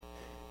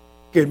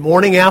Good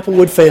morning,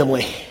 Applewood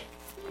family.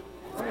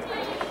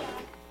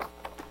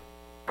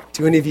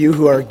 To any of you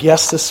who are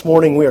guests this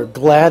morning, we are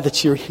glad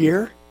that you're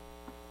here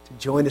to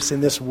join us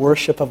in this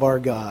worship of our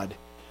God.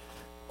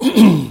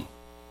 You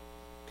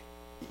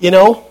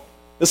know,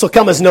 this will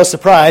come as no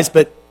surprise,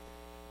 but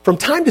from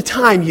time to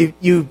time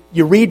you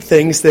read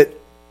things that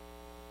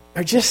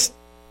are just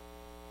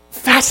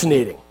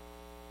fascinating.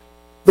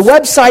 The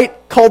website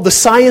called The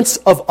Science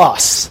of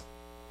Us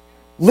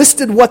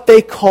listed what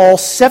they call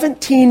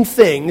 17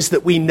 things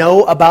that we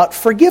know about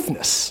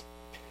forgiveness.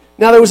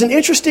 Now, there was an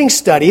interesting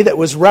study that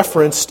was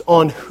referenced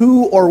on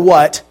who or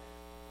what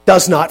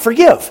does not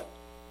forgive.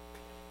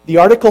 The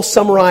article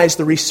summarized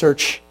the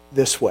research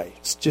this way.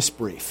 It's just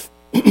brief.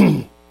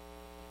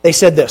 They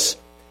said this: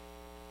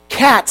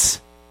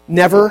 cats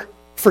never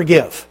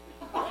forgive.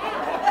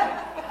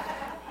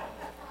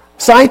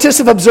 Scientists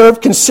have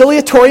observed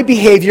conciliatory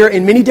behavior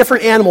in many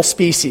different animal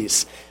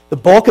species. The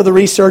bulk of the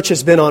research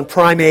has been on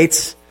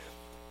primates,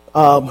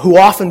 who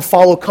often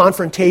follow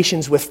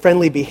confrontations with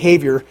friendly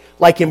behavior,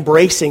 like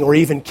embracing or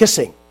even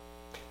kissing.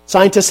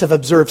 Scientists have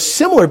observed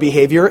similar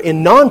behavior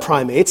in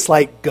non-primates,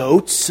 like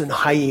goats and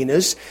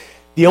hyenas.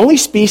 The only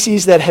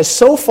species that has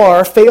so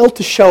far failed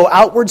to show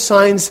outward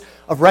signs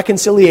of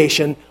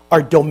reconciliation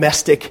are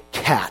domestic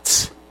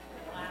cats.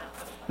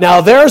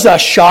 Now, there's a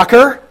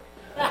shocker.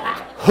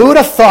 Who'd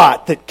have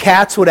thought that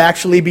cats would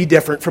actually be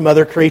different from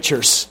other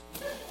creatures?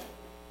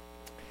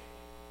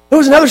 There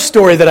was another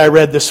story that I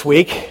read this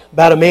week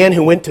about a man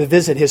who went to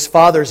visit his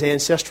father's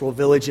ancestral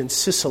village in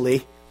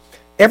Sicily.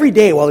 Every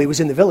day while he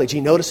was in the village,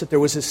 he noticed that there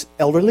was this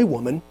elderly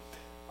woman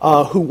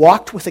who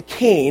walked with a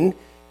cane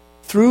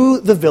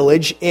through the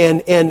village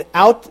and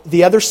out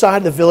the other side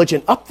of the village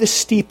and up this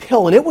steep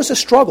hill. And it was a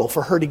struggle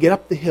for her to get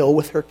up the hill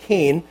with her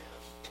cane.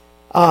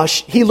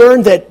 He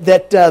learned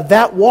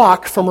that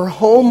walk from her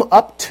home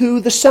up to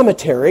the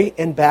cemetery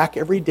and back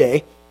every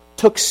day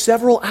took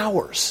several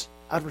hours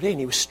out of her day. And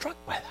he was struck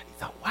by that.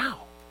 He thought, wow,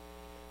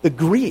 the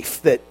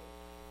grief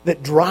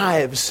that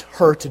drives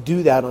her to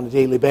do that on a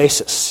daily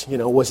basis. You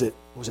know, was it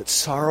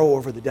sorrow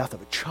over the death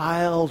of a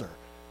child, or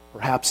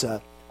perhaps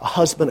a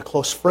husband, a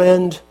close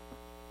friend?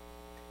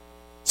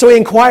 So he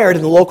inquired,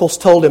 and the locals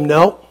told him,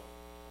 no,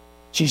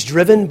 she's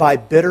driven by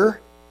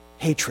bitter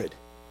hatred.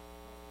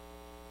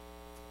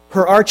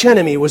 Her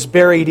archenemy was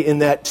buried in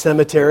that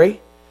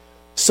cemetery.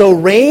 So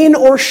rain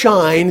or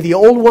shine, the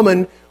old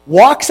woman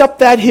walks up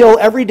that hill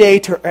every day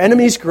to her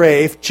enemy's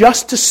grave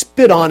just to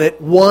spit on it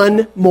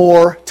one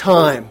more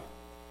time.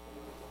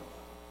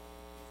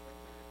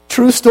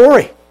 True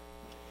story.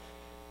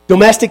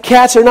 Domestic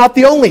cats are not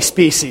the only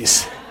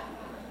species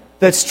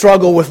that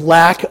struggle with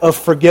lack of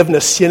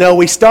forgiveness. You know,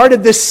 we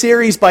started this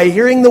series by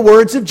hearing the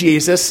words of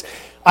Jesus,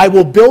 I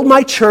will build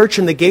my church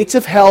and the gates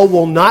of hell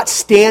will not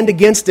stand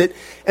against it.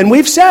 And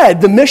we've said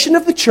the mission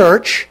of the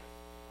church,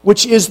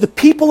 which is the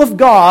people of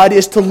God,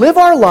 is to live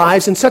our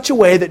lives in such a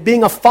way that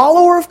being a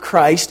follower of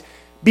Christ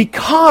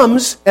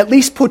becomes, at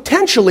least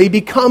potentially,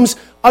 becomes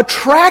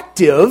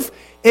attractive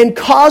and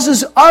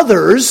causes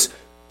others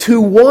to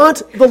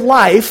want the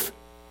life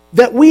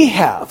that we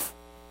have.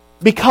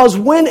 Because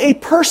when a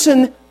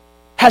person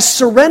has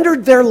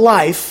surrendered their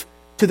life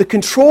to the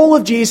control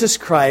of Jesus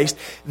Christ,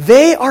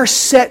 they are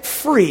set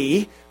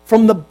free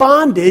from the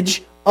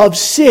bondage of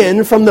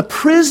sin, from the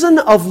prison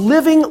of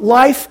living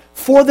life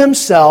for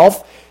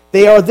themselves.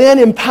 They are then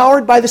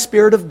empowered by the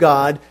Spirit of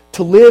God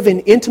to live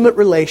in intimate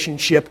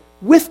relationship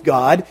with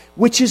God,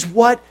 which is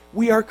what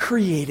we are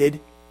created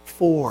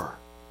for.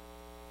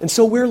 And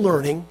so we're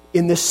learning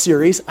in this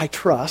series, I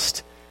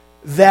trust,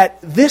 that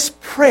this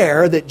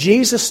prayer that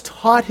Jesus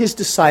taught his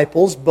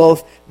disciples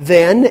both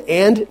then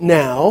and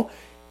now,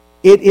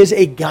 it is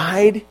a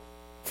guide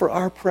for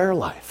our prayer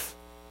life,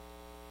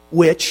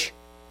 which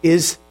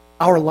is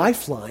our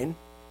lifeline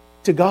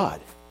to God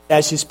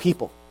as his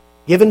people,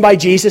 given by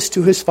Jesus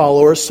to his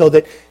followers so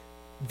that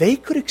they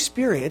could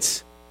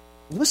experience,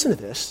 listen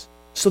to this,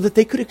 so that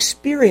they could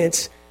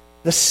experience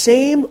the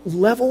same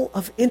level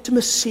of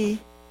intimacy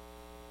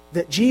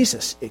that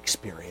Jesus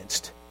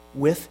experienced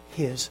with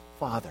his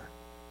Father.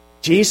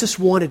 Jesus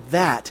wanted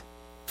that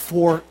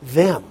for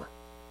them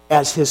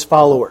as his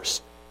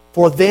followers.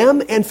 For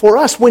them and for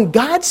us. When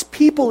God's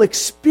people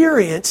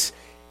experience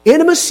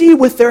intimacy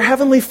with their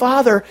Heavenly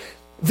Father,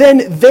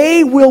 then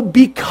they will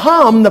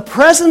become the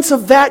presence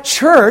of that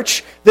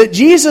church that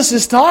Jesus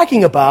is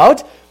talking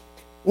about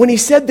when he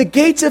said the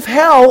gates of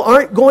hell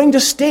aren't going to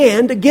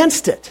stand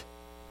against it.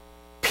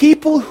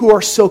 People who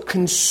are so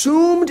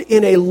consumed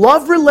in a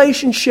love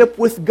relationship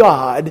with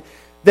God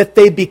that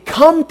they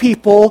become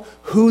people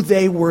who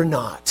they were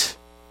not.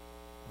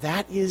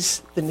 That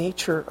is the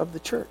nature of the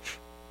church.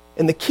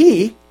 And the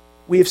key,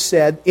 we have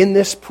said in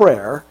this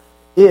prayer,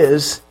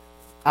 is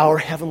our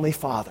Heavenly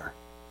Father.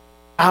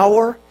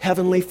 Our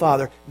Heavenly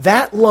Father.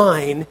 That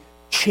line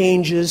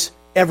changes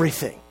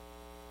everything.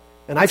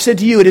 And I've said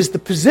to you, it is the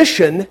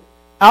position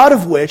out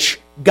of which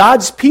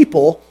God's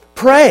people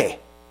pray.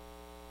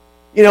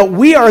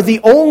 we are the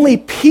only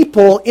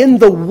people in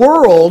the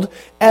world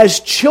as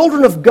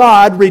children of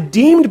God,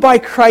 redeemed by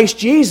Christ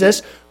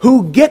Jesus,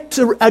 who get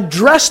to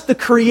address the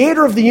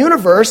Creator of the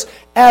universe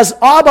as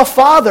Abba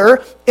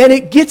Father, and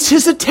it gets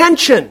His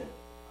attention.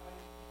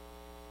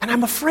 And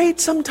I'm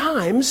afraid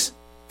sometimes,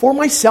 for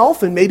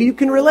myself, and maybe you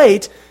can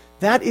relate,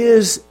 that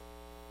is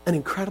an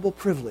incredible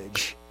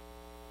privilege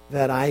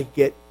that I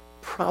get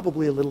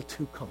probably a little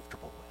too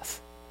comfortable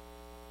with.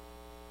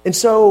 And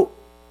so,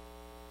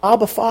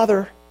 Abba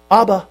Father,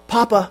 Abba,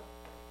 Papa,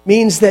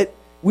 means that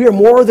we are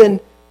more than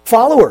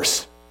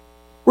followers.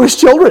 We're His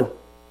children,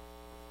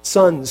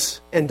 sons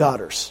and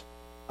daughters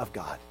of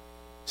God,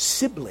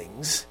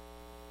 siblings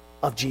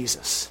of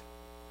Jesus,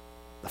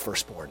 the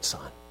firstborn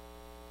Son.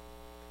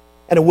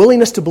 And a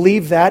willingness to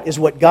believe that is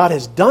what God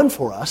has done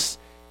for us,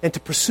 and to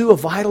pursue a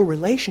vital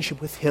relationship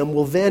with Him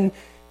will then,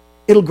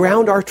 it'll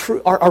ground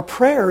our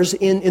prayers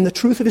in the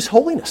truth of His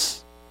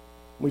holiness.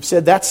 We've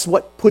said that's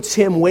what puts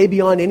Him way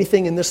beyond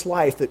anything in this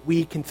life that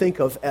we can think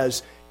of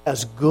as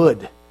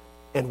good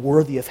and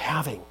worthy of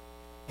having.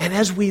 And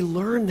as we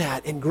learn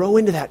that and grow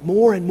into that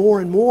more and more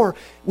and more,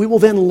 we will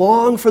then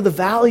long for the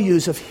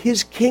values of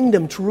His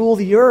kingdom to rule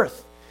the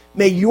earth.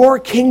 May your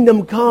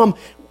kingdom come.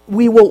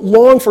 We will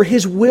long for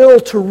His will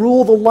to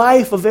rule the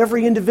life of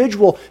every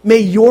individual. May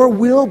your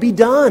will be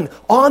done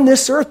on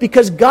this earth,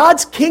 because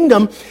God's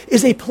kingdom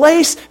is a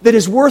place that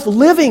is worth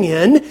living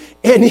in,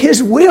 and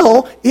His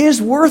will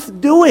is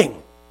worth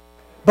doing.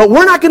 But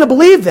we're not going to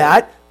believe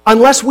that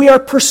unless we are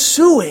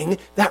pursuing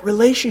that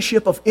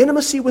relationship of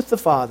intimacy with the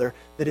Father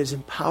that is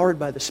empowered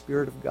by the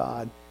Spirit of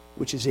God,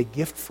 which is a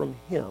gift from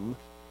Him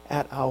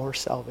at our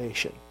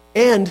salvation.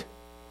 And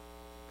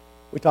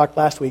we talked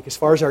last week, as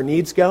far as our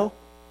needs go,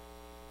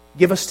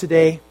 give us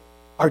today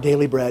our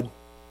daily bread.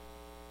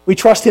 We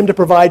trust Him to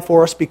provide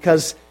for us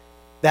because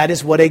that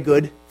is what a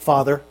good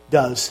Father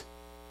does.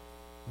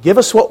 Give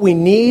us what we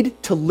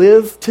need to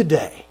live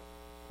today.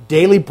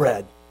 Daily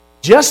bread.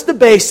 Just the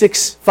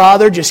basics,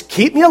 Father. Just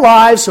keep me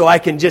alive so I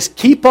can just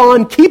keep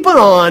on keeping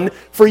on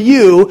for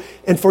You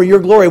and for Your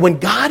glory. When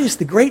God is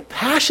the great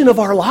passion of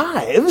our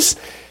lives,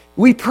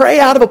 we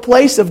pray out of a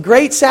place of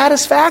great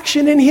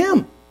satisfaction in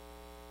Him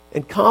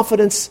and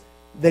confidence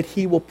that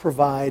He will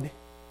provide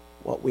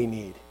what we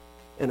need.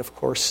 And of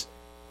course,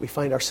 we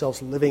find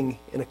ourselves living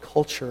in a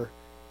culture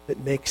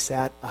that makes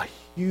that a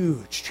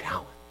huge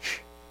challenge.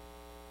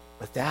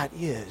 But that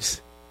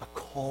is a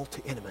call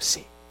to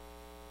intimacy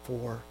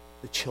for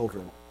the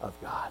children of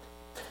God.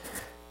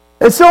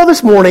 And so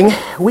this morning,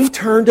 we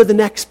turn to the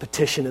next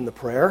petition in the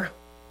prayer.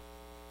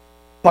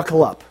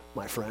 Buckle up,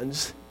 my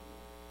friends.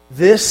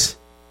 This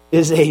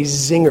is a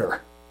zinger.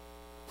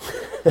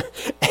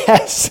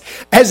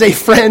 As a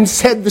friend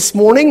said this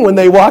morning when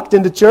they walked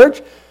into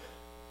church,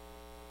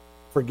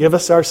 forgive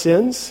us our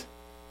sins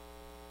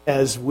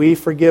as we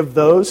forgive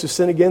those who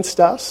sin against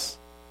us.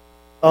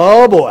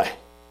 Oh boy.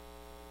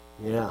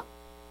 Yeah.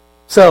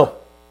 So,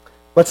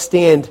 let's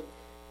stand,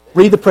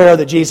 read the prayer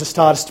that Jesus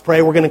taught us to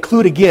pray. We're going to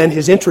include again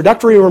His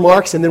introductory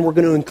remarks, and then we're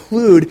going to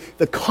include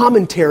the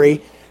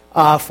commentary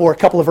for a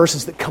couple of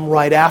verses that come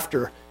right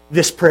after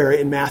this prayer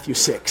in Matthew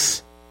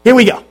 6. Here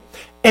we go.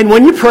 And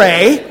when you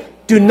pray,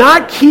 do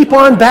not keep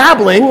on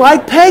babbling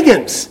like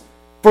pagans,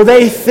 for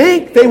they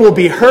think they will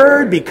be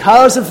heard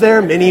because of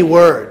their many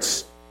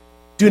words.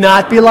 Do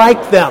not be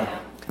like them,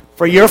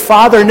 for your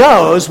Father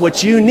knows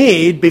what you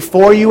need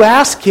before you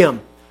ask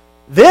Him.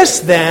 This,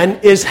 then,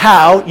 is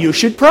how you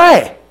should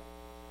pray.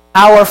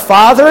 Our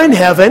Father in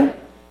heaven,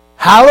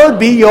 hallowed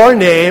be your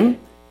name.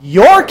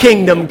 Your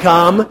kingdom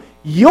come.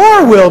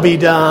 Your will be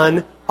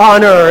done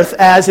on earth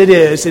as it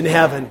is in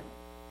heaven.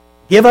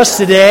 Give us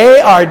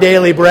today our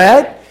daily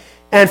bread,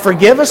 and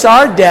forgive us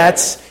our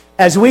debts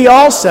as we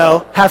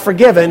also have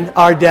forgiven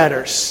our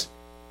debtors.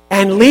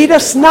 And lead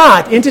us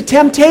not into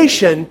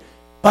temptation,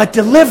 but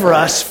deliver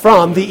us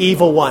from the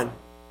evil one.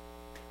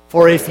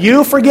 For if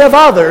you forgive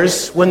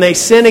others when they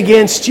sin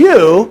against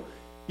you,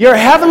 your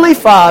heavenly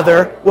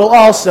Father will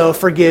also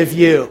forgive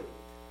you.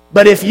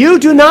 But if you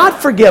do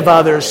not forgive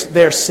others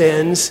their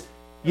sins,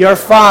 your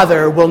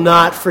Father will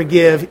not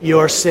forgive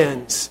your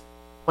sins.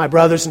 My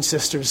brothers and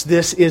sisters,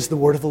 this is the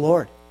word of the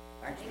Lord.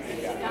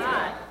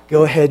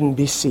 Go ahead and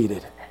be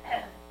seated.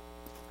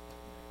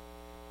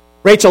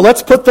 Rachel,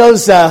 let's put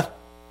those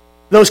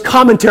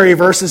commentary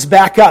verses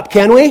back up,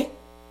 can we?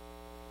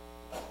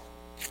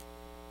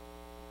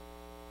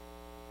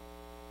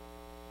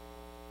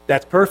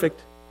 That's perfect.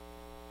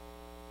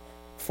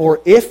 For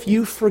if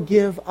you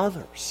forgive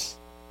others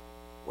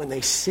when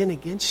they sin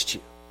against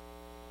you,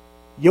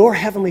 your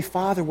heavenly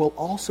Father will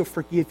also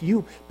forgive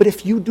you. But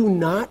if you do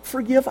not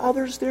forgive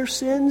others their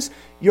sins,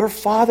 your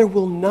Father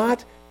will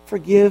not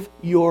forgive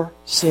your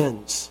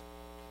sins.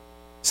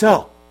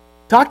 So,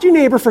 talk to your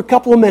neighbor for a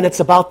couple of minutes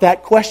about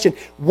that question.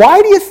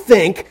 Why do you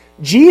think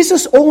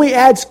Jesus only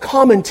adds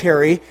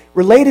commentary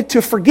related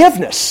to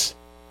forgiveness?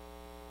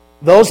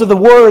 Those are the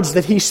words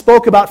that He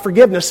spoke about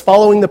forgiveness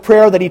following the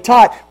prayer that He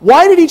taught.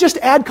 Why did He just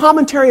add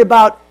commentary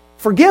about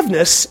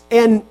forgiveness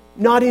and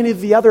not any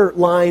of the other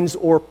lines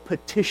or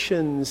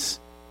petitions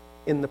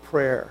in the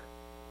prayer?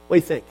 What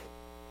do you think?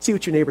 See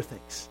what your neighbor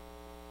thinks.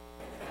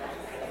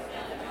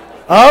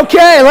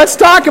 Okay, let's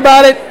talk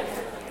about it.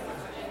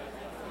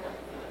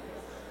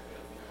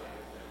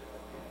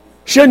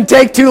 Shouldn't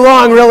take too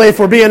long, really, if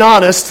we're being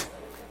honest.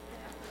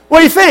 What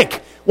do you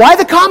think? Why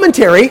the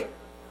commentary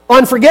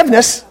on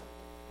forgiveness,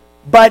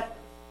 but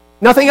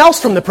nothing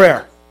else from the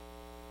prayer?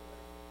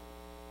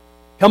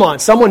 Come on,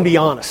 someone be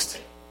honest.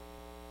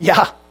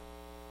 Yeah.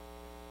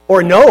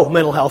 Or no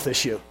mental health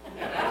issue.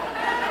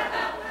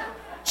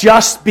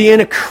 Just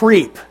being a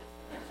creep.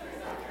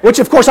 Which,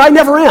 of course, I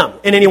never am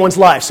in anyone's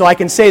life, so I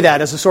can say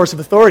that as a source of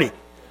authority.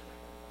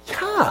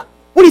 Yeah.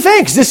 What do you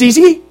think? Is this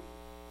easy?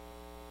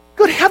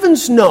 Good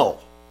heavens, no.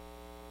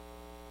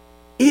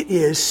 It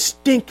is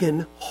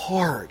stinking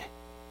hard.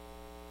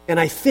 And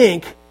I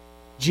think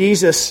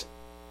Jesus,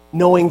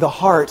 knowing the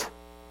heart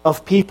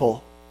of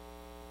people,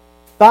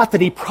 thought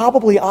that he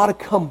probably ought to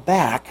come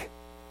back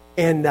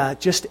and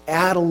just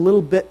add a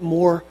little bit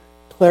more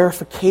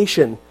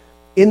clarification.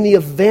 In the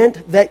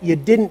event that you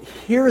didn't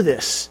hear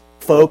this,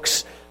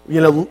 folks,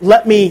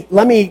 let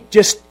me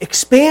just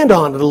expand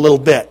on it a little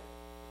bit.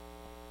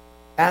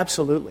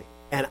 Absolutely.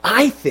 And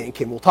I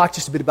think, and we'll talk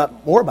just a bit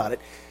more about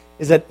it,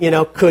 is that,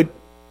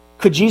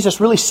 could Jesus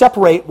really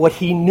separate what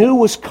he knew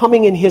was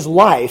coming in his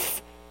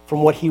life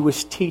from what he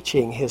was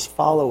teaching his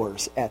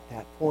followers at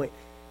that point?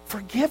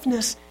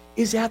 Forgiveness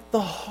is at the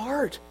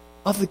heart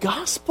of the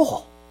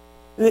gospel.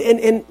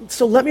 And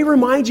so let me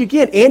remind you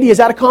again. Andy, is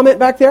that a comment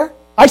back there?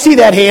 I see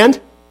that hand.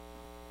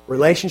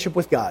 Relationship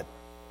with God.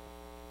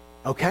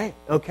 Okay.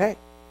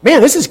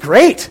 Man, this is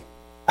great.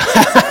 All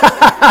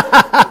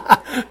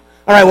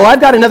right, well, I've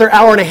got another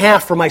hour and a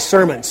half for my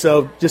sermon,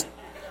 so just,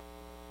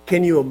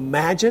 can you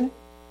imagine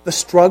the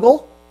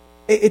struggle?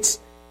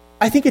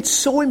 I think it's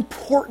so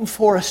important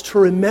for us to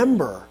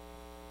remember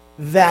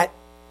that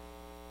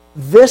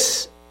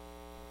this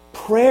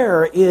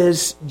prayer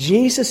is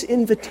Jesus'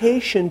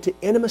 invitation to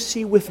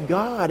intimacy with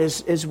God,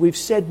 as we've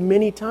said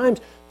many times,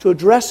 to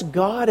address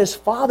God as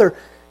Father.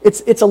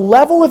 It's a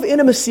level of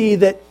intimacy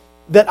that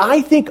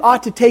I think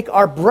ought to take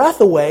our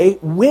breath away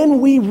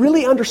when we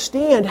really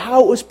understand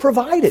how it was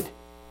provided.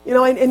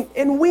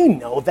 And we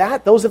know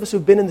that. Those of us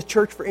who've been in the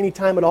church for any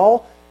time at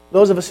all,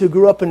 those of us who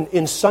grew up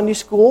in Sunday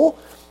school,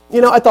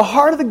 at the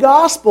heart of the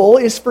gospel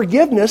is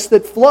forgiveness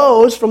that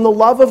flows from the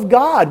love of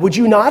God. Would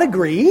you not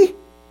agree?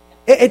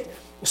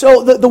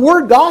 So the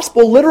word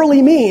gospel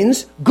literally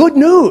means good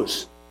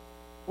news.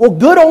 Well,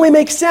 good only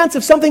makes sense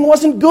if something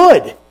wasn't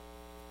good.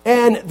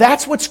 And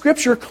that's what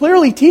Scripture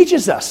clearly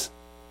teaches us.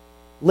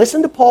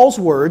 Listen to Paul's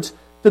words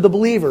to the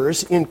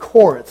believers in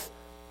Corinth.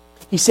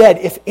 He said,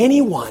 if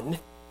anyone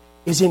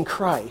is in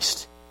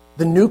Christ,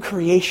 the new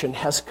creation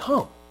has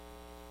come.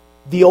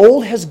 The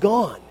old has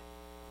gone.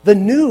 The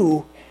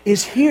new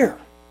is here.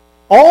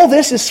 All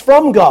this is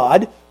from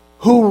God,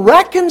 who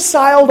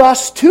reconciled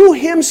us to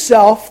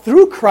himself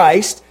through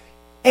Christ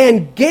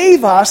and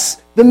gave us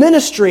the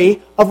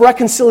ministry of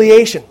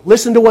reconciliation.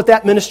 Listen to what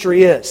that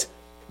ministry is.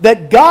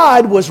 That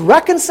God was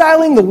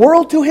reconciling the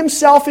world to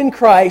himself in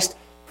Christ,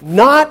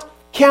 not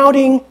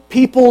counting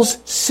people's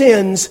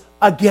sins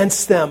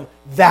against them.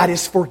 That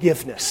is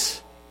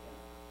forgiveness.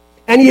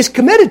 And he has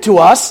committed to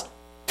us,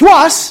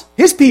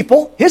 his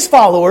people, his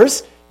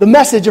followers, the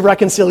message of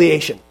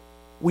reconciliation.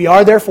 We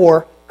are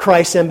therefore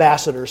Christ's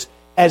ambassadors.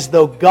 As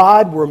though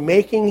God were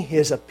making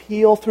his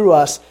appeal through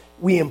us,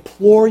 we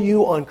implore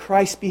you on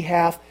Christ's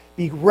behalf,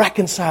 be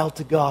reconciled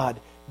to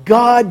God.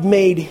 God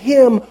made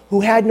him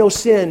who had no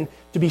sin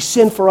to be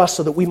sin for us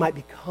so that we might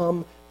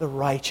become the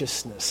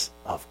righteousness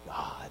of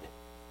God.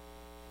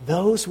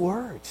 Those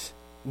words,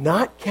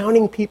 not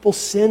counting people's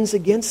sins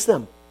against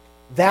them,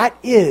 that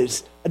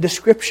is a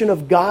description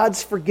of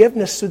God's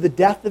forgiveness through the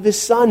death of his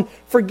Son.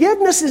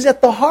 Forgiveness is at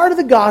the heart of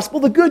the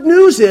gospel. The good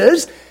news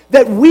is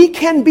that we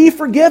can be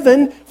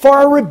forgiven for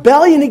our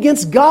rebellion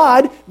against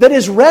God that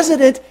is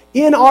resident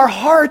in our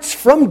hearts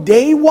from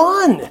day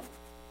one.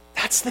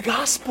 That's the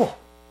gospel.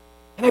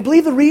 And I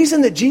believe the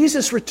reason that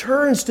Jesus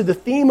returns to the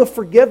theme of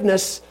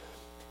forgiveness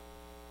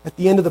at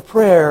the end of the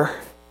prayer,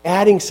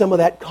 adding some of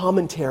that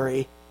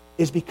commentary,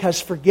 is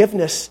because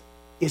forgiveness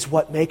is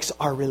what makes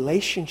our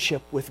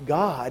relationship with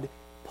God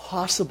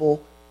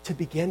possible to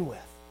begin with.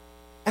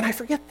 And I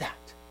forget that.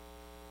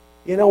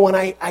 When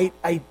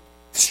I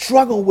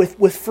struggle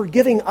with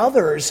forgiving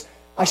others,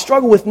 I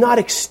struggle with not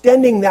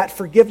extending that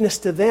forgiveness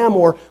to them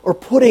or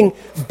putting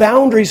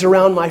boundaries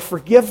around my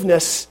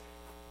forgiveness.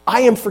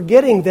 I am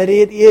forgetting that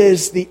it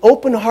is the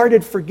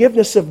open-hearted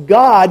forgiveness of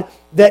God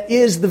that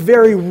is the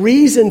very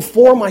reason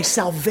for my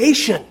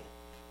salvation.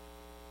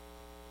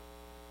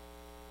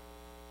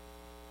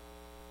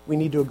 We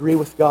need to agree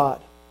with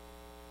God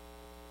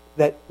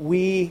that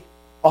we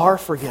are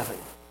forgiven.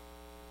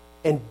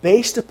 And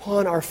based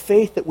upon our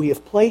faith that we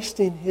have placed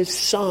in his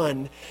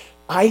Son,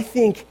 I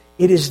think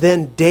it is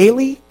then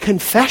daily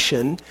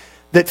confession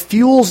that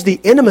fuels the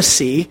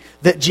intimacy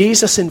that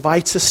Jesus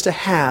invites us to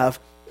have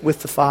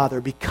with the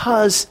Father,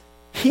 because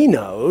he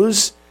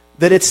knows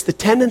that it's the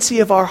tendency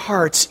of our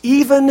hearts,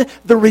 even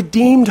the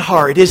redeemed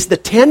heart, is the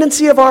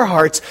tendency of our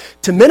hearts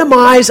to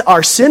minimize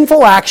our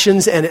sinful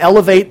actions and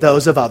elevate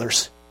those of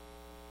others.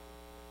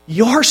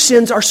 Your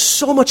sins are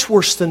so much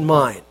worse than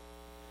mine.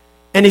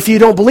 And if you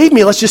don't believe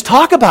me, let's just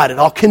talk about it.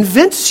 I'll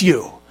convince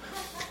you.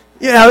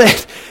 You know,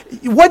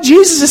 what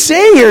Jesus is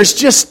saying here is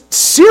just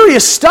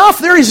serious stuff.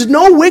 There is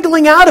no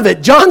wiggling out of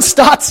it. John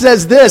Stott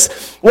says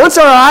this: once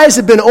our eyes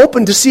have been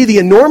opened to see the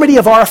enormity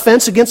of our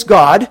offense against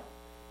God,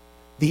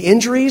 the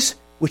injuries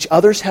which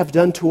others have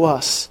done to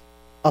us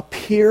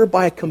appear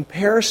by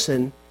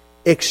comparison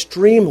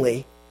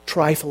extremely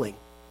trifling.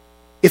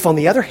 If, on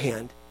the other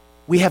hand,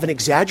 we have an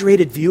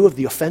exaggerated view of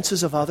the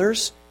offenses of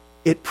others,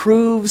 it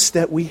proves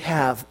that we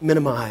have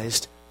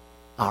minimized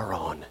our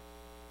own.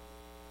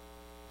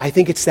 I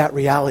think it's that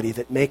reality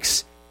that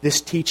makes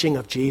this teaching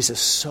of Jesus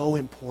so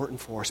important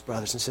for us,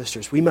 brothers and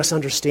sisters. We must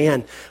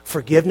understand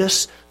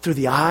forgiveness through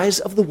the eyes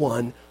of the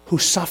one who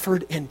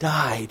suffered and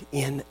died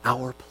in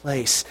our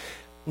place.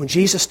 When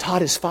Jesus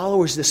taught his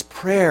followers this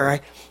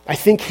prayer, I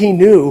think he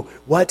knew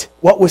what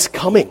was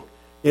coming.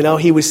 You know,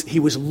 he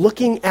was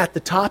looking at the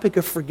topic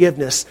of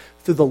forgiveness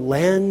through the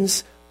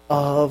lens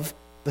of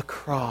the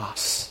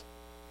cross.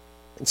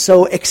 And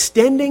so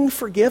extending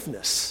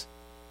forgiveness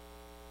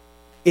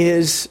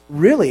is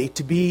really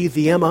to be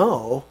the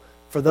MO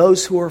for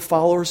those who are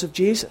followers of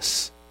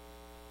Jesus.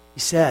 He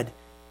said,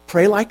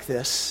 pray like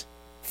this: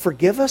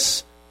 forgive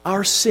us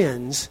our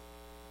sins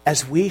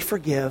as we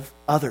forgive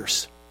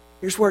others.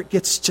 Here's where it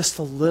gets just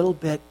a little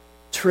bit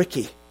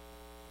tricky.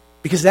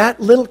 Because that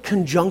little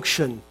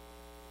conjunction,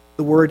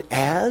 the word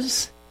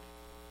as,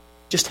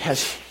 just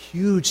has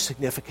huge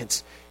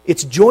significance.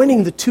 It's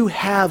joining the two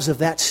halves of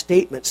that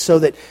statement so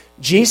that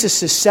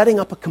Jesus is setting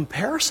up a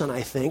comparison,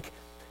 I think,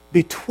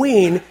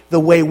 between the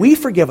way we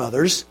forgive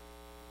others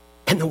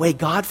and the way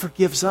God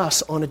forgives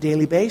us on a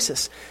daily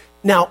basis.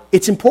 Now,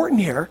 it's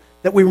important here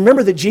that we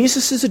remember that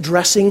Jesus is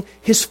addressing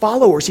his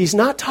followers. He's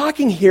not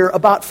talking here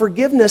about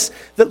forgiveness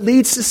that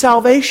leads to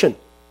salvation.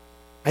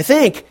 I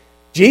think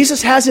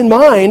Jesus has in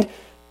mind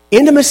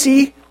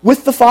intimacy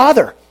with the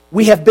Father.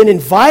 We have been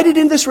invited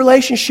into this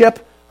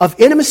relationship of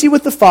intimacy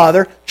with the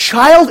Father,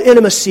 child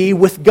intimacy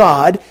with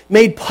God,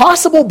 made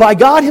possible by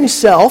God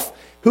himself,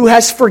 who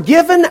has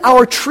forgiven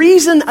our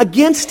treason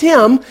against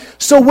him.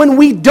 So when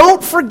we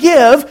don't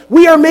forgive,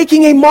 we are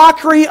making a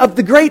mockery of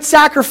the great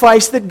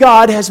sacrifice that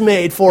God has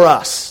made for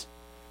us.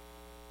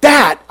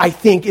 That, I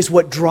think, is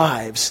what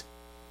drives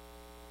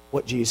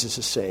what Jesus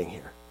is saying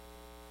here.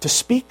 To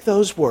speak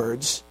those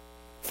words,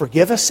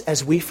 forgive us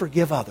as we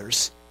forgive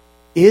others,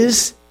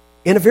 is,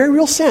 in a very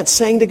real sense,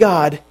 saying to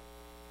God,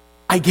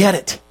 I get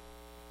it.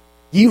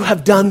 You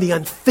have done the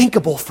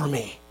unthinkable for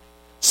me.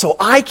 So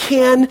I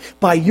can,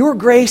 by your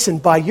grace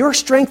and by your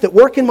strength at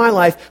work in my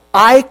life,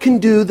 I can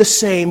do the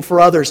same for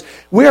others.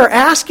 We are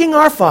asking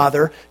our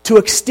Father to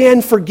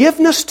extend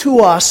forgiveness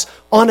to us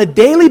on a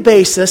daily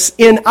basis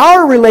in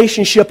our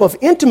relationship of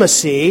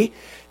intimacy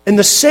in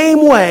the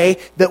same way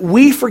that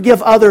we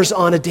forgive others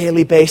on a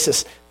daily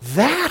basis.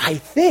 That, I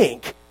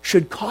think,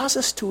 should cause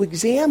us to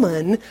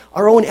examine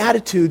our own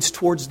attitudes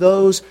towards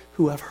those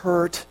who have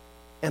hurt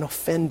and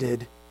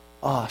offended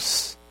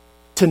us.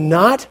 To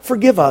not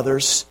forgive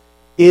others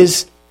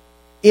is,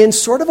 in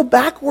sort of a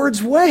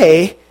backwards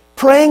way,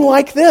 praying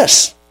like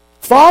this: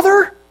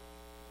 Father,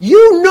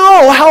 you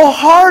know how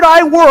hard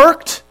I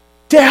worked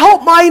to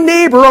help my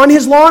neighbor on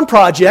his lawn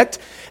project,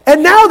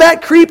 and now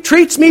that creep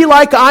treats me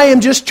like I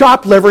am just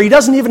chopped liver. He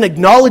doesn't even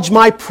acknowledge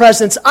my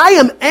presence. I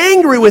am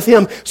angry with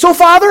him. So,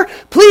 Father,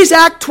 please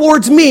act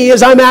towards me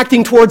as I'm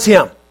acting towards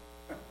him.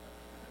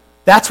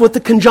 That's what the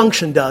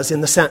conjunction does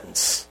in the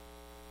sentence.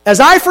 As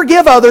I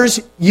forgive others,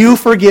 you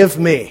forgive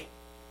me.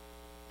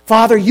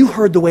 Father, you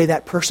heard the way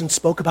that person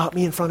spoke about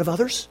me in front of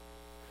others.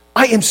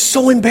 I am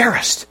so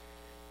embarrassed,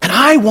 and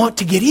I want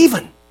to get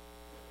even.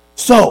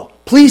 So,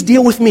 please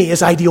deal with me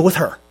as I deal with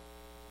her.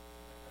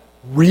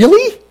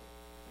 Really?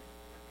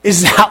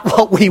 Is that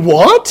what we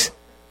want?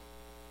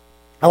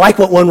 I like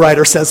what one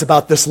writer says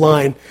about this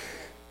line.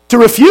 To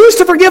refuse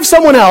to forgive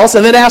someone else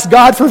and then ask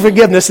God for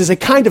forgiveness is a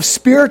kind of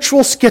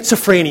spiritual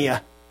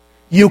schizophrenia.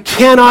 You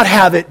cannot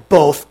have it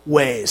both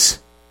ways.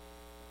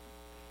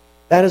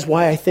 That is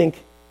why I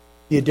think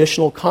the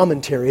additional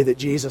commentary that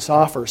Jesus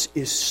offers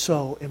is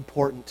so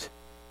important.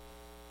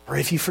 For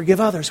if you forgive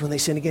others when they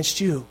sin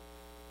against you,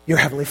 your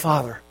heavenly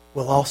Father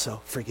will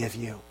also forgive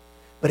you.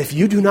 But if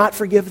you do not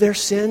forgive their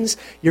sins,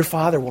 your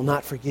Father will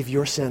not forgive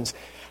your sins.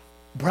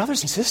 Brothers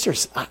and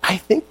sisters, I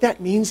think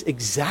that means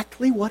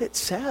exactly what it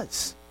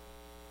says.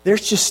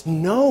 There's just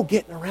no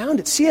getting around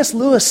it. C.S.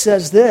 Lewis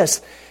says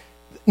this: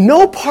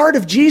 no part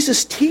of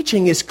Jesus'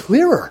 teaching is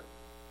clearer,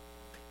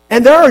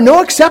 and there are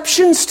no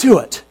exceptions to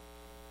it.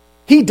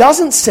 He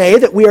doesn't say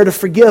that we are to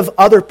forgive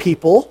other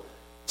people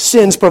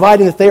sins,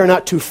 providing that they are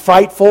not too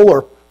frightful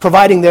or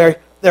providing there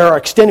are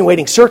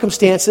extenuating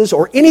circumstances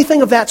or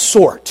anything of that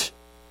sort.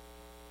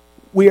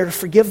 We are to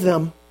forgive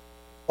them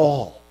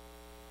all.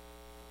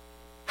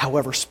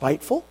 However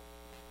spiteful,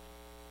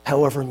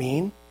 however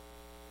mean,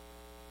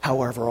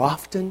 however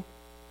often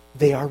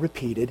they are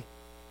repeated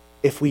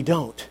If we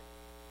don't,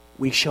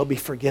 we shall be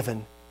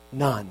forgiven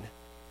none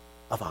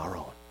of our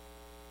own.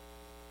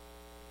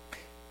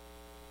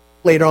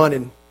 Later on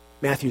in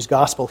Matthew's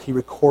Gospel, he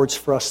records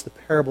for us the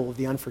parable of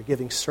the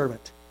unforgiving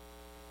servant.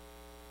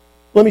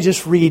 Let me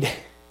just read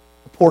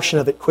a portion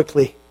of it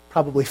quickly,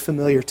 probably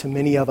familiar to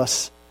many of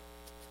us.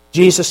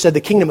 Jesus said,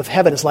 "The kingdom of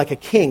heaven is like a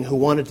king who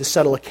wanted to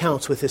settle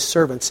accounts with his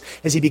servants.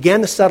 As he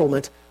began the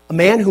settlement, a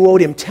man who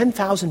owed him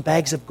 10,000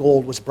 bags of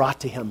gold was brought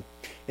to him.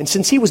 And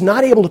since he was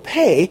not able to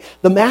pay,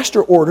 the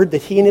master ordered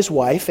that he and his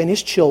wife and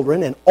his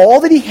children and all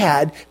that he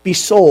had be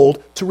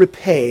sold to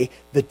repay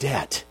the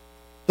debt.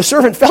 The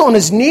servant fell on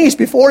his knees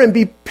before him.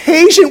 'Be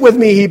patient with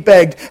me,' he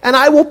begged, 'and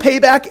I will pay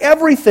back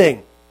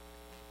everything.'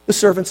 The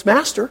servant's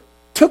master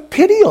took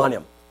pity on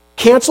him,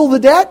 canceled the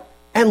debt,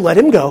 and let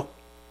him go.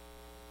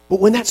 But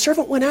when that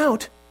servant went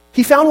out,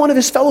 he found one of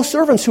his fellow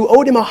servants who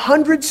owed him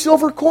 100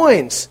 silver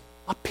coins,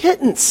 a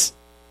pittance.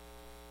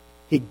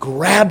 He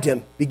grabbed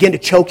him, began to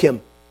choke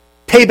him.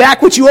 'Pay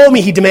back what you owe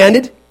me,' he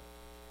demanded.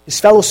 His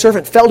fellow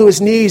servant fell to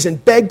his knees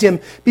and begged him,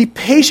 'Be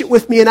patient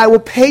with me and I will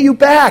pay you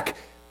back.'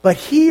 But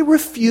he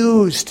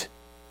refused.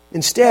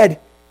 Instead,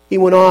 he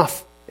went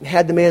off and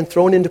had the man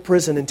thrown into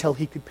prison until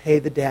he could pay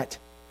the debt.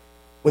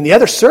 When the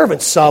other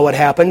servants saw what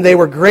happened, they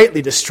were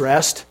greatly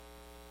distressed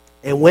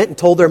and went and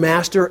told their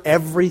master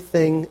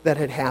everything that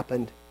had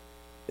happened.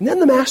 And then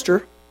the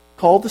master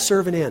called the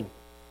servant in.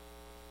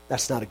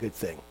 That's not a good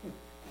thing.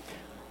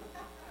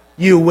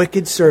 'You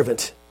wicked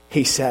servant,'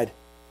 he said,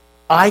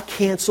 'I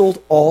canceled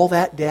all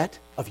that debt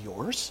of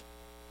yours?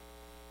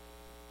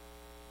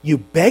 You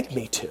begged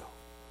me to.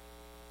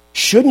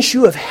 Shouldn't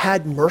you have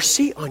had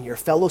mercy on your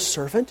fellow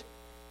servant,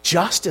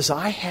 just as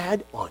I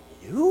had on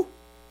you?'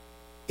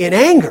 In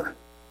anger,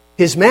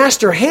 his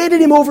master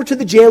handed him over to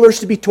the jailers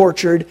to be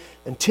tortured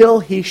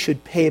until he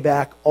should pay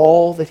back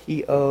all that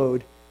he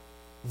owed.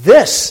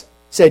 This,"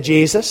 said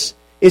Jesus,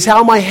 "is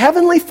how my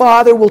heavenly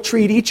Father will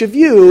treat each of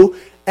you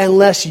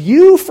unless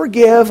you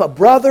forgive a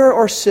brother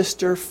or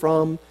sister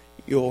from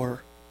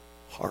your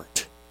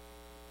heart."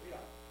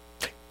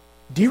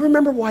 Do you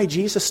remember why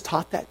Jesus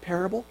taught that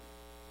parable?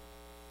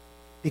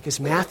 Because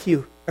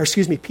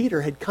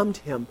Peter had come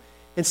to him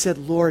and said,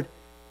 "Lord,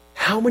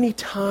 how many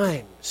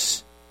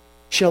times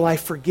shall I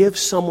forgive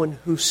someone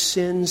who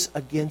sins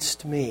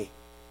against me?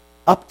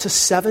 Up to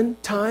 7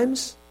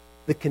 times?"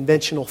 The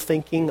conventional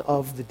thinking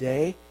of the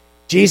day.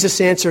 Jesus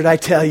answered, "I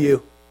tell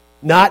you,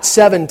 not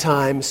 7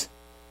 times,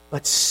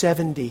 but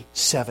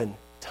 77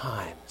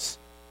 times.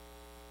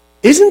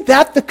 Isn't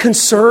that the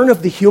concern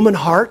of the human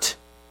heart?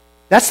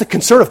 That's the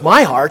concern of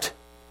my heart.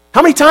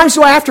 How many times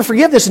do I have to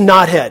forgive this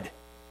knothead?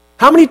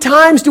 How many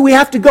times do we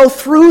have to go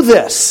through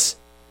this?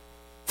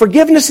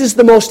 Forgiveness is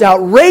the most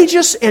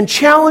outrageous and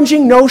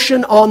challenging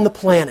notion on the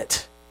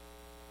planet.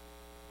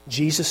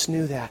 Jesus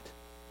knew that.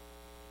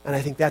 And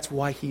I think that's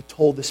why he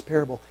told this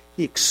parable.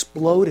 He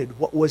exploded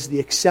what was the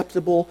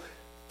acceptable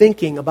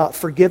thinking about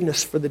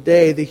forgiveness for the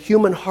day. The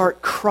human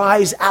heart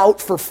cries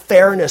out for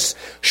fairness.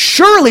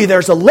 Surely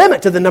there's a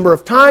limit to the number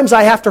of times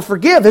I have to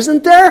forgive,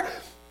 isn't there?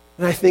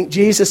 And I think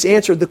Jesus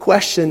answered the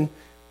question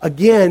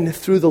again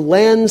through the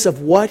lens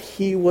of what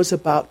he was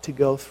about to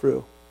go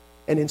through.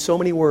 And in so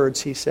many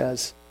words, he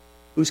says,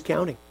 who's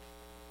counting?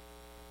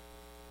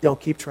 Don't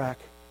keep track.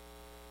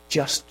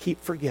 Just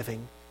keep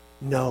forgiving,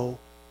 no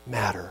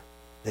matter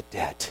the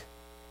debt.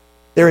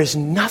 There is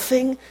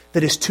nothing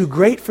that is too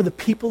great for the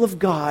people of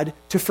God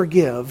to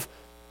forgive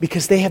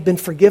because they have been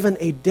forgiven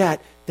a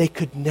debt they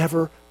could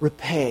never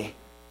repay.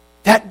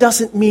 That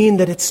doesn't mean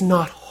that it's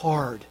not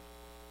hard,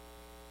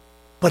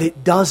 but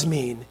it does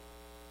mean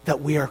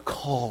that we are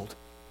called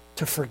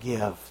to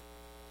forgive.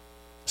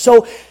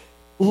 So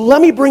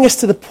let me bring us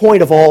to the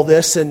point of all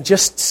this and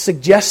just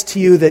suggest to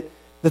you that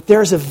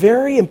there's a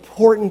very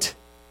important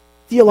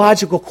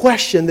theological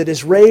question that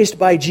is raised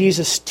by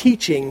Jesus'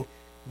 teaching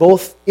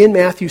both in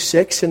Matthew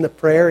 6 in the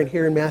prayer and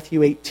here in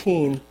Matthew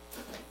 18.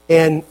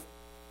 And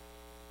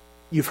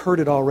you've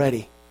heard it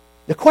already.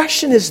 The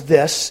question is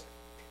this: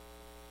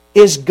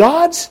 is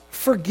God's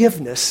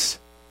forgiveness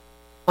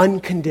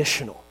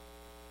unconditional?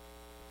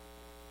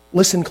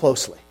 Listen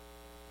closely.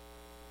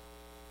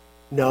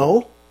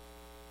 No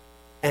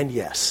and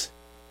yes.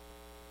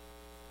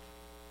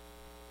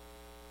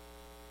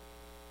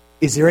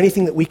 Is there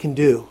anything that we can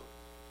do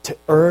to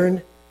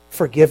earn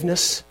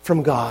forgiveness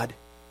from God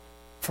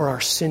for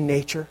our sin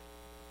nature,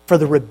 for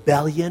the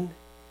rebellion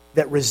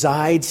that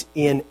resides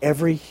in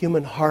every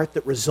human heart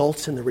that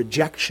results in the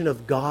rejection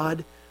of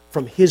God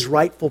from His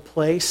rightful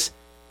place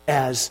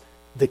as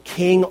the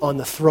king on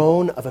the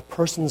throne of a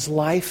person's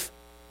life?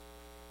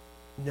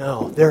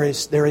 No, there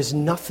is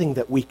nothing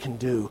that we can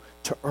do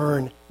to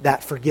earn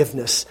that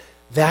forgiveness.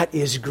 That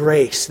is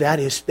grace. That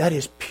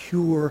is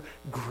pure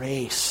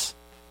grace.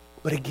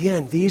 But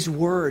again, these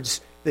words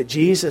that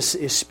Jesus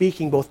is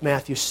speaking, both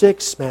Matthew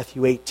 6,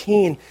 Matthew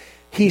 18,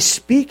 He's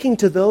speaking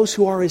to those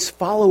who are His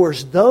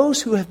followers,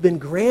 those who have been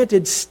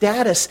granted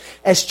status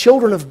as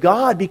children of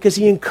God, because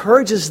He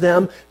encourages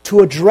them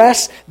to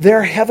address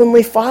their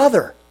Heavenly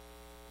Father.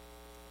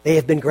 They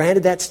have been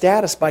granted that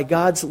status by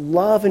God's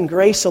love and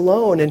grace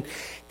alone.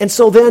 And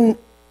so then,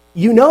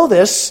 you know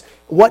this.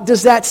 What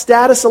does that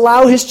status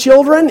allow his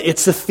children?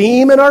 It's the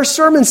theme in our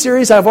sermon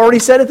series. I've already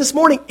said it this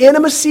morning.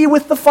 Intimacy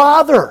with the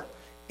Father.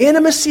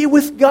 Intimacy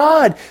with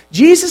God.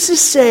 Jesus is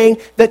saying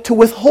that to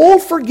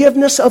withhold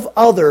forgiveness of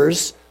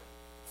others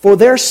for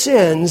their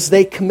sins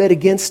they commit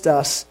against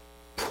us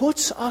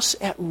puts us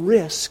at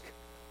risk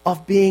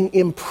of being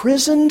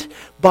imprisoned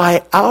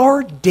by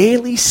our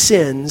daily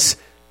sins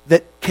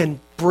that can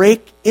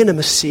break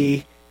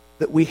intimacy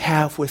that we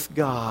have with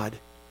God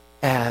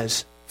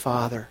as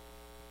Father.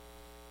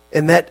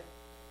 And that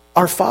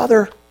our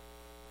Father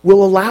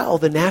will allow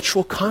the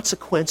natural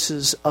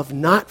consequences of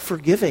not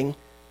forgiving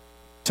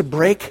to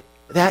break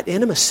that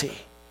intimacy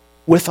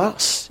with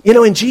us. You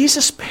know, in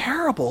Jesus'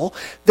 parable,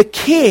 the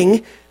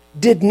king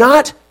did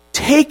not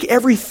take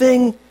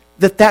everything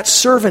that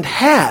servant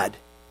had.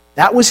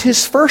 That was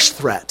his first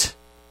threat.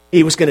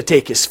 He was going to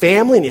take his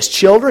family and his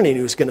children, and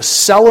he was going to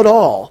sell it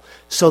all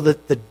so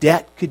that the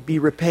debt could be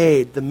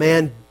repaid. The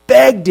man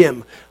begged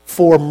him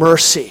for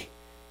mercy,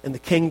 and the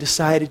king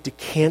decided to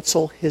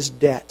cancel his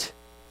debt.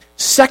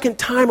 Second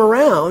time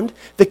around,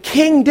 the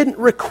king didn't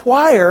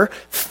require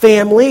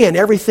family and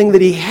everything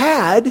that he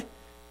had.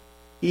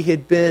 He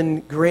had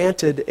been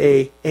granted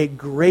a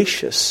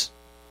gracious,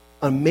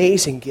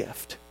 amazing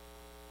gift.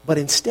 But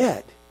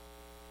instead,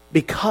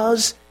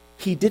 because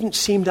he didn't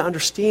seem to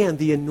understand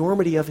the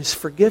enormity of his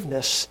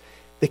forgiveness,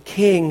 the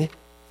king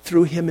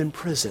threw him in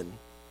prison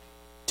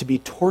to be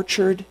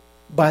tortured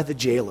by the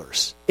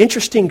jailers.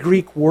 Interesting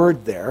Greek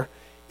word there.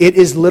 It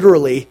is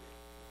literally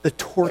the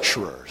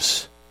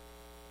torturers.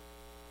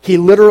 He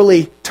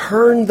literally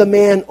turned the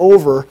man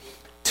over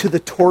to the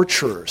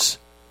torturers.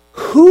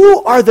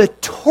 Who are the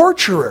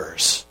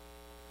torturers?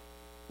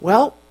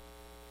 Well,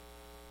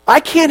 I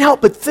can't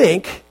help but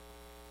think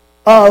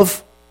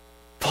of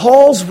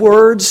Paul's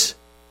words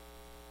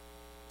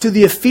to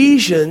the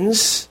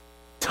Ephesians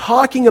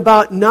talking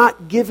about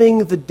not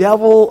giving the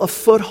devil a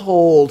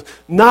foothold,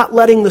 not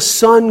letting the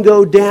sun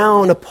go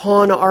down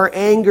upon our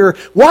anger.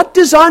 What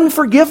does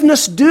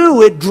unforgiveness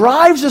do? It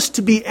drives us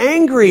to be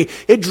angry.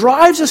 It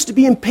drives us to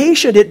be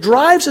impatient. It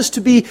drives us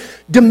to be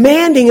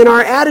demanding in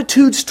our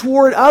attitudes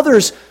toward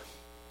others.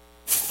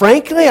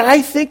 Frankly,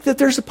 I think that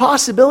there's a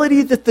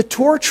possibility that the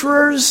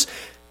torturers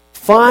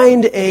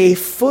find a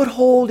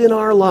foothold in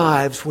our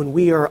lives when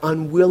we are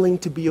unwilling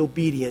to be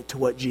obedient to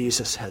what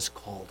Jesus has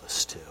called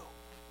us to.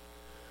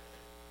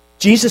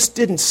 Jesus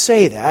didn't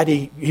say that.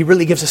 He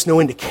really gives us no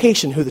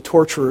indication who the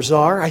torturers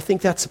are. I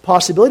think that's a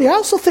possibility. I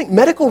also think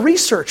medical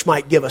research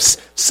might give us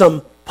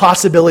some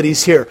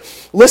possibilities here.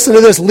 Listen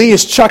to this. Lee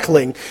is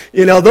chuckling.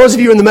 You know, those of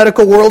you in the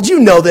medical world, you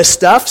know this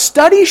stuff.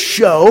 Studies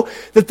show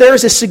that there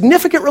is a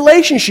significant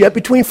relationship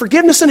between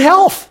forgiveness and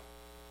health.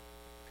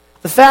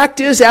 The fact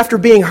is, after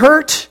being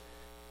hurt,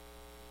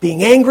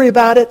 being angry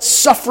about it,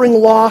 suffering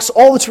loss,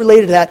 all that's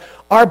related to that,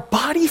 our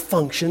body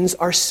functions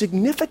are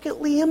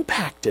significantly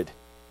impacted.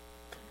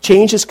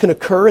 Changes can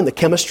occur in the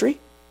chemistry,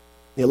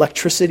 the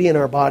electricity in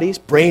our bodies.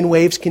 Brain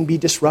waves can be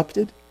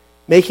disrupted,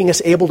 making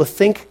us able to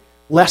think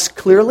less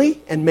clearly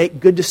and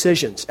make good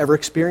decisions. Ever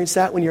experienced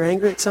that when you're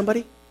angry at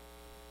somebody?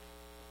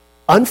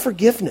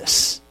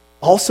 Unforgiveness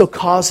also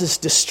causes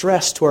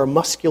distress to our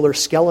muscular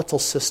skeletal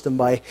system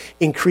by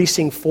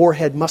increasing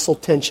forehead muscle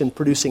tension,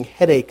 producing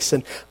headaches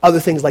and other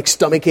things like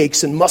stomach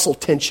aches and muscle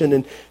tension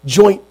and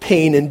joint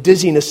pain and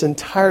dizziness and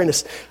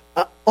tiredness.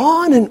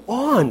 On and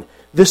on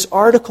this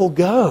article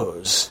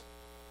goes.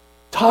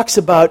 Talks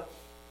about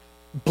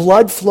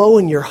blood flow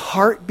in your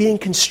heart being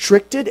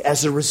constricted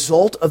as a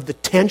result of the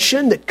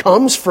tension that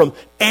comes from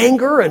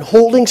anger and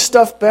holding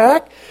stuff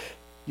back.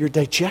 Your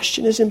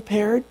digestion is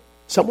impaired.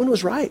 Someone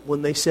was right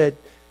when they said,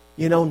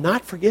 you know,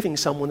 not forgiving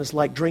someone is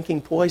like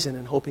drinking poison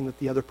and hoping that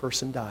the other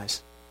person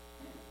dies.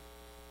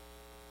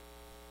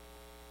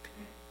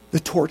 The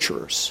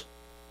torturers.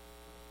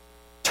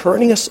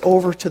 Turning us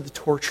over to the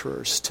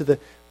torturers, to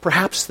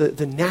perhaps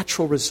the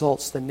natural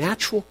results, the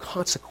natural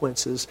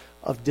consequences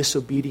of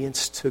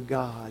disobedience to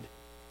God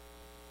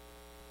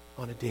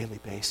on a daily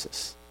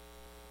basis.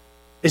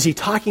 Is he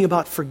talking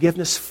about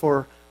forgiveness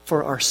for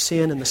our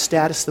sin and the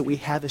status that we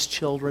have as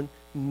children?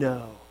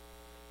 No.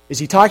 Is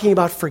he talking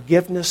about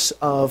forgiveness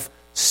of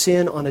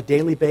sin on a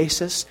daily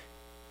basis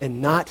and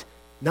not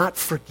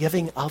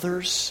forgiving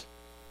others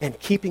and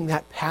keeping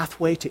that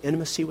pathway to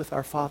intimacy with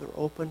our Father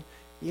open?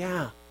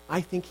 Yeah,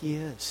 I think he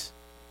is.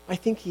 I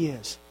think he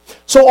is.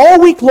 So all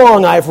week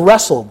long I've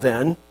wrestled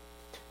then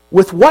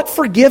with what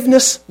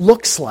forgiveness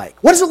looks like.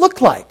 What does it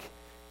look like?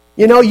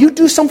 You know, you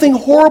do something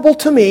horrible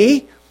to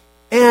me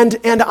and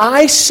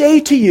I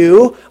say to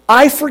you,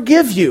 I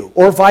forgive you,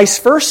 or vice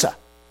versa.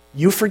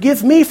 You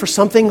forgive me for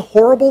something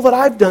horrible that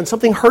I've done,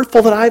 something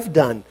hurtful that I've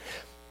done.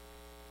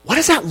 What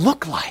does that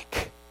look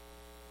like?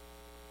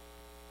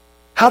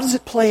 How does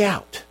it play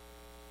out?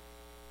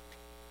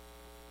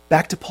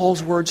 Back to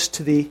Paul's words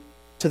to the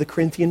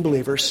Corinthian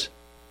believers.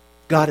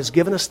 God has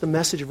given us the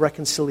message of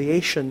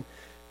reconciliation,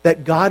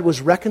 that God was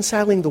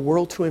reconciling the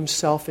world to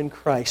himself in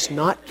Christ,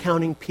 not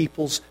counting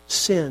people's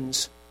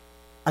sins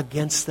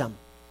against them.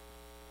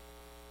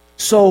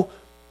 So,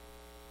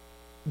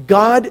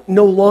 God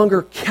no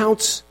longer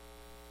counts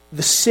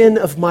the sin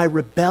of my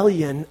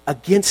rebellion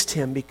against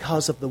Him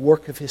because of the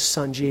work of His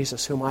Son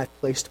Jesus, whom I've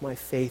placed my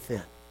faith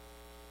in.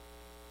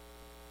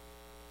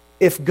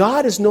 If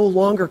God is no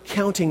longer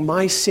counting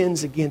my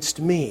sins against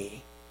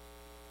me,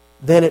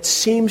 then it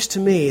seems to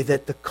me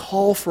that the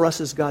call for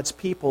us as God's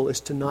people is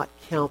to not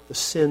count the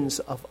sins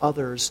of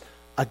others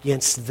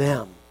against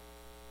them.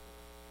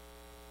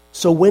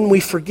 So when we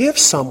forgive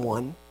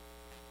someone,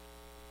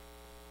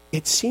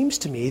 it seems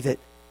to me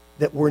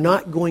that we're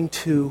not going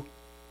to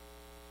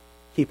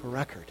keep a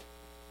record.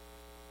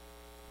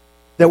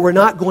 That we're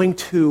not going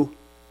to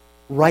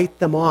write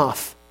them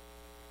off,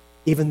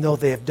 even though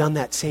they have done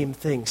that same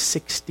thing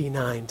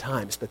 69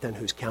 times. But then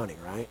who's counting,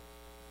 right?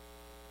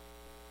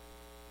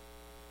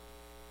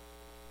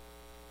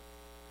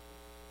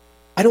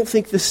 I don't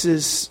think this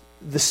is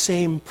the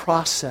same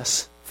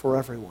process for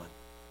everyone.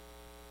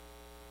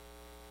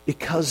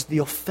 Because the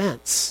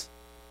offense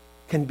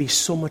can be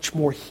so much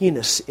more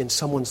heinous in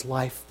someone's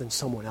life than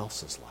someone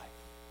else's life.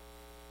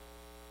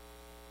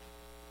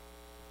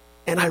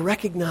 And I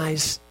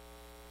recognize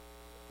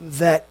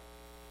that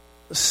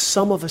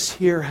some of us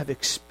here have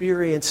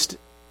experienced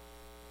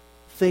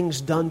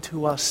things done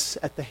to us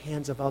at the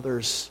hands of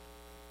others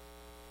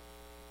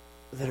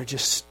that are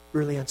just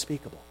really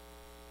unspeakable.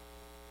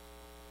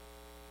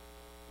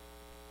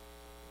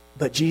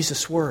 But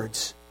Jesus'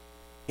 words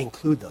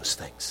include those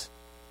things.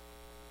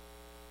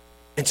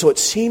 And so it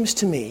seems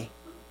to me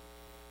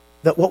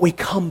that what we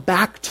come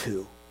back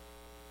to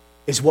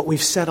is what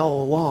we've said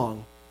all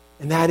along,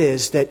 and that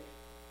is that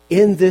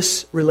in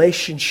this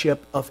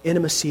relationship of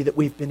intimacy that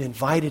we've been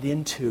invited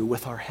into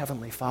with our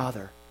Heavenly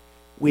Father,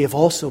 we have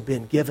also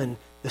been given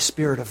the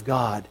Spirit of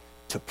God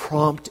to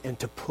prompt and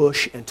to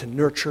push and to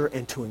nurture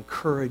and to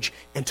encourage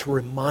and to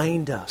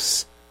remind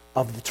us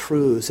of the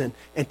truths and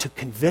to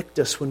convict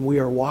us when we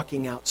are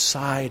walking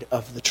outside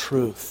of the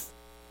truth.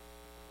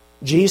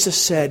 Jesus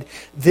said,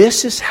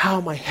 "This is how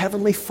my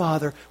Heavenly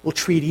Father will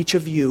treat each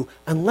of you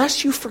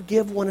unless you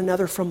forgive one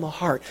another from the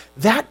heart."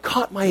 That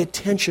caught my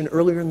attention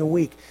earlier in the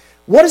week.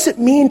 What does it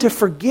mean to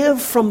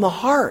forgive from the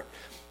heart?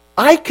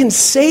 I can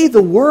say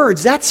the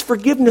words, that's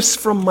forgiveness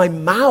from my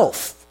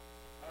mouth.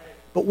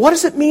 But what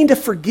does it mean to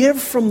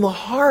forgive from the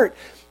heart?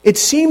 It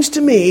seems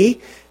to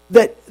me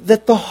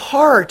that the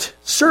heart,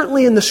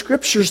 certainly in the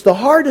Scriptures, the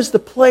heart is the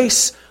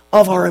place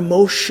of our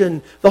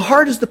emotion. The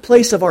heart is the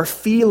place of our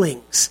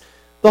feelings.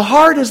 The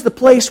heart is the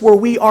place where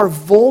we are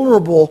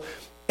vulnerable.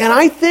 And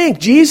I think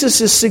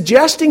Jesus is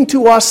suggesting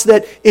to us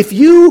that if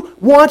you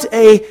want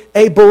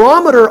a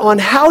barometer on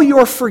how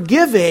you're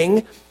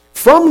forgiving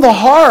from the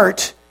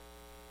heart,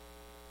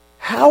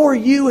 how are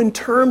you in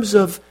terms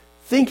of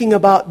thinking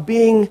about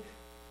being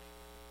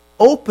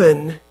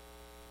open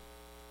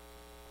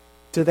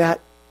to that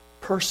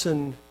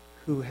person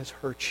who has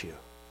hurt you?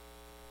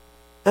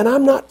 And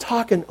I'm not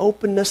talking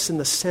openness in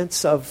the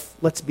sense of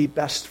let's be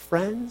best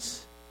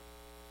friends.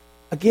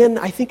 Again,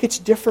 I think it's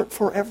different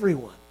for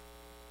everyone.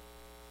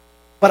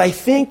 But I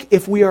think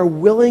if we are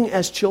willing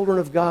as children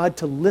of God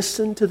to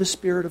listen to the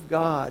Spirit of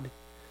God,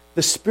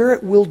 the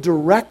Spirit will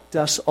direct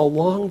us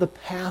along the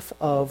path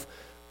of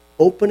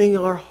opening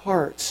our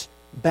hearts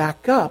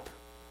back up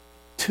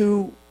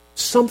to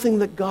something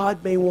that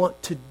God may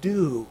want to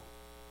do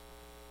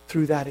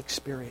through that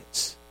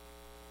experience.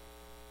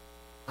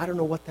 I don't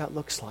know what that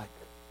looks like.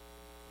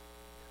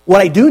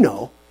 What I do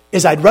know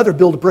is I'd rather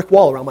build a brick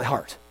wall around my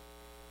heart.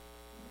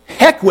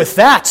 Heck with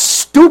that,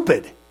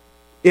 stupid.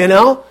 You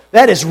know,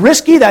 that is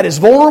risky, that is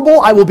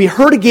vulnerable, I will be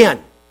hurt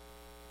again.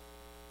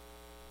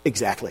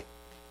 Exactly.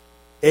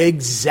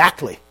 And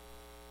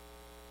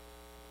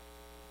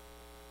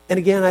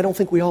again, I don't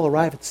think we all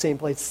arrive at the same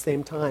place at the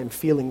same time,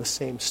 feeling the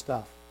same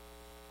stuff.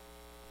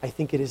 I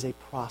think it is a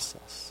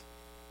process.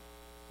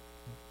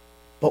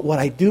 But what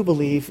I do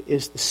believe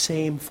is the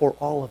same for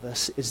all of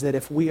us, is that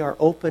if we are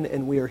open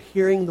and we are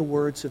hearing the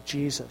words of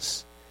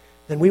Jesus,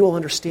 then we will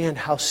understand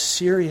how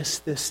serious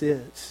this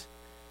is.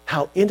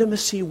 How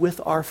intimacy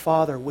with our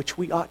Father, which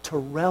we ought to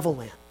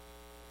revel in,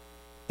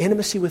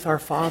 intimacy with our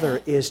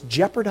Father is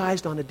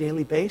jeopardized on a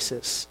daily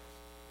basis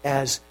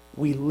as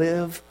we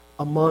live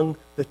among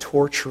the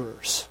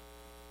torturers,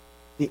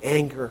 the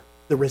anger,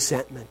 the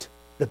resentment,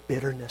 the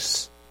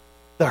bitterness,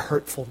 the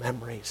hurtful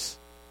memories,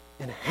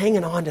 and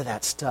hanging on to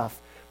that stuff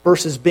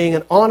versus being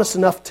honest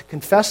enough to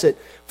confess it.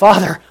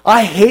 Father,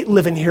 I hate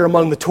living here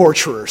among the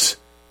torturers.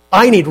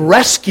 I need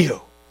rescue.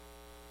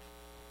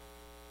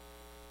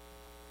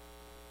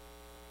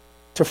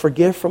 To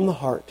forgive from the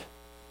heart,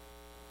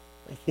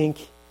 I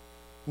think,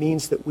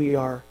 means that we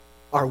are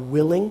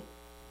willing,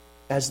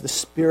 as the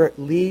Spirit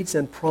leads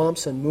and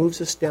prompts and moves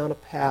us down a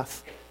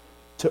path,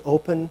 to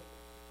open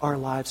our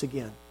lives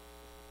again.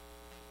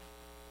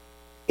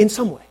 In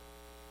some way,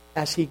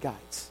 as He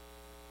guides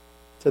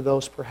to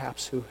those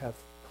perhaps who have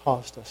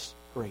caused us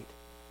great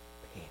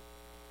pain.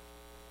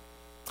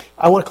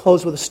 I want to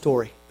close with a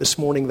story this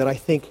morning that I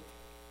think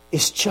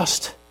is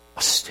just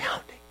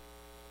astounding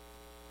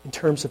in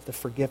terms of the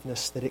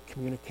forgiveness that it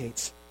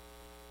communicates.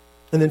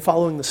 And then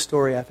following the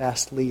story, I've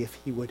asked Lee if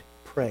he would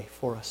pray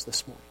for us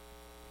this morning.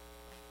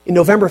 In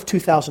November of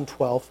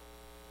 2012,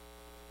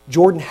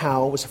 Jordan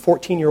Howe was a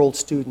 14-year-old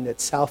student at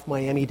South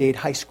Miami-Dade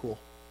High School.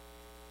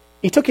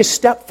 He took his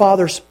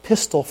stepfather's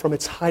pistol from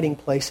its hiding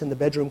place in the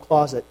bedroom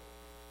closet,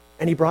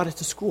 and he brought it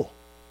to school.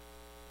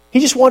 He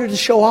just wanted to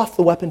show off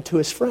the weapon to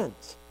his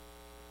friends.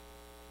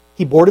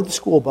 He boarded the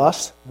school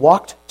bus,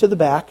 walked to the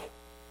back,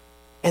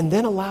 and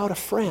then allowed a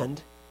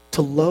friend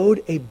to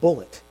load a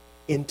bullet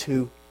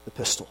into the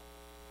pistol.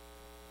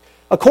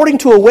 According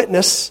to a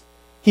witness,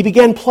 he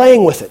began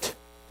playing with it,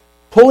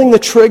 pulling the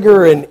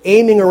trigger and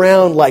aiming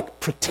around like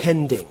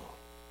pretending,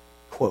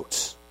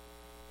 quotes.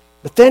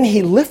 But then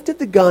he lifted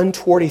the gun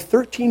toward a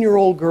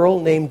 13-year-old girl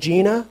named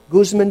Gina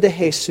Guzman de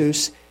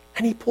Jesus,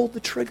 and he pulled the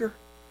trigger.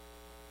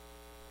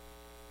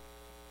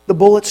 The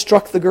bullet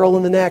struck the girl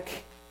in the neck,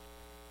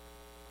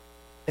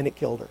 and it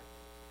killed her.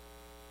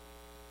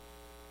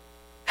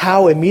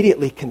 Howe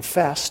immediately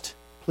confessed,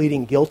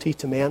 pleading guilty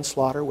to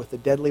manslaughter with a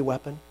deadly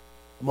weapon,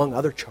 among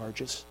other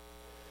charges.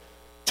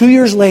 2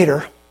 years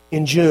later,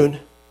 in June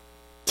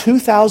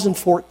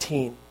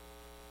 2014,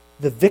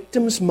 the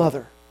victim's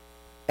mother,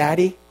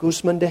 Addie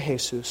Guzman de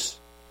Jesus,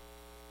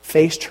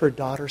 faced her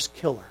daughter's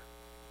killer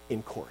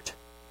in court.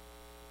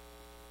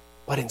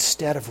 But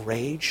instead of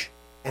rage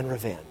and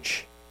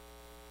revenge,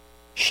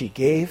 she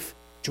gave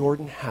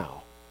Jordan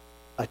Howe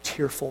a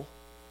tearful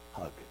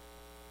hug.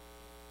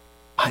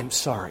 "I'm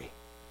sorry,"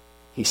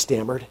 he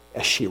stammered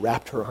as she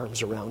wrapped her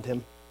arms around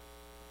him,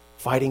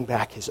 fighting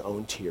back his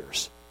own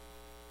tears.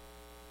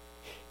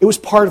 It was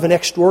part of an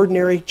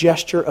extraordinary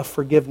gesture of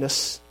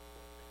forgiveness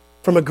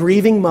from a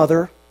grieving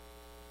mother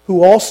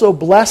who also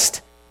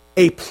blessed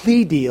a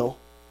plea deal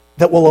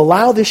that will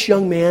allow this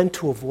young man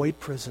to avoid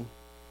prison.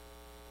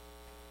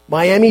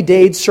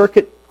 Miami-Dade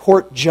Circuit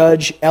Court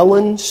Judge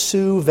Ellen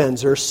Sue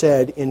Venzer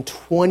said, "In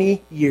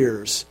 20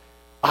 years,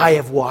 I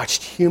have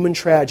watched human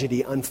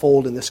tragedy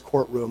unfold in this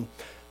courtroom.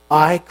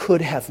 I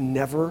could have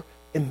never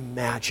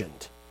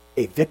imagined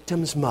a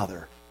victim's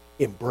mother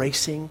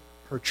embracing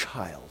her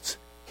child's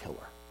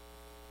killer."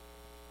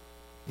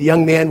 The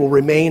young man will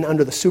remain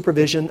under the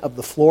supervision of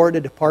the Florida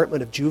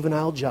Department of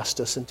Juvenile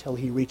Justice until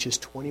he reaches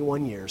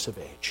 21 years of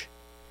age.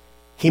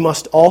 He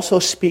must also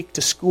speak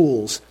to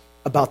schools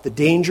about the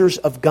dangers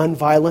of gun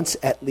violence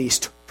at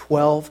least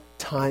 12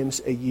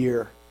 times a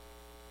year.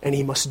 And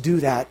he must do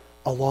that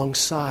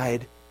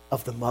alongside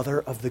of the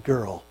mother of the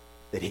girl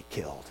that he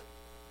killed.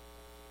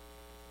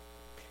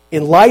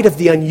 In light of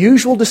the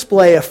unusual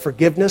display of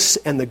forgiveness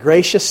and the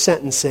gracious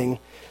sentencing,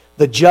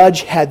 the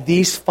judge had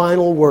these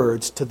final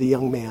words to the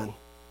young man.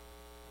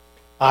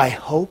 "I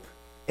hope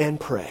and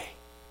pray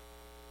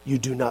you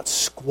do not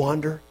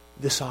squander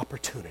this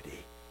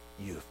opportunity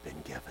you've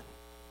been given."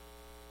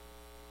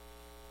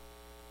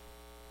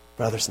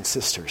 Brothers and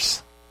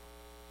sisters,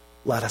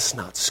 let us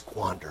not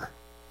squander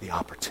the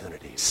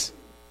opportunities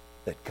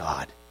that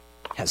God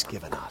has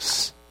given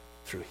us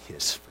through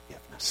His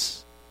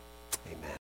forgiveness. Amen.